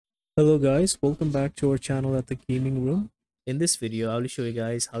Hello guys, welcome back to our channel at the gaming room. In this video, I will show you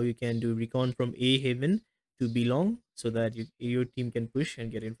guys how you can do recon from A haven to B long so that your team can push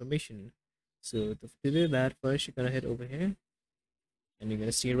and get information. So to do that, first you're gonna head over here and you're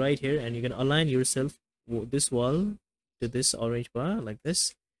gonna stay right here and you're gonna align yourself this wall to this orange bar like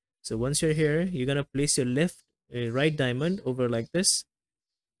this. So once you're here, you're gonna place your right diamond over like this,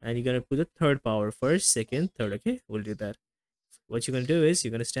 and you're gonna put the third power first, second, third. Okay, we'll do that. What you're gonna do is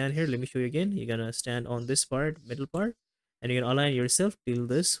you're gonna stand here. Let me show you again. You're gonna stand on this part, middle part, and you're gonna align yourself till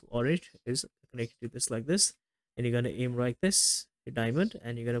this orange is connected to this like this, and you're gonna aim like this, your diamond,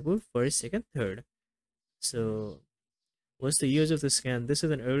 and you're gonna put first, second, third. So what's the use of the scan? This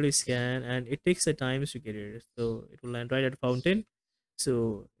is an early scan, and it takes a time to get here. So it will land right at fountain.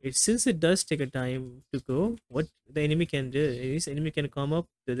 So since it does take a time to go, what the enemy can do is enemy can come up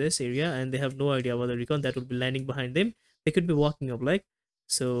to this area and they have no idea about the recon that will be landing behind them. They could be walking up like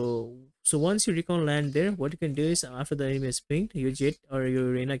so once you recon land there, what you can do is after the enemy is pinged, your jet or your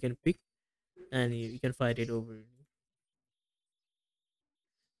arena can pick and you can fight it over.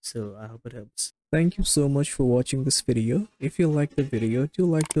 So I hope it helps. Thank you so much for watching this video. If you like the video, do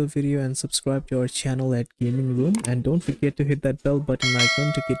like the video and subscribe to our channel at Gaming Room, and don't forget to hit that bell button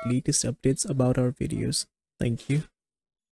icon to get latest updates about our videos. Thank you.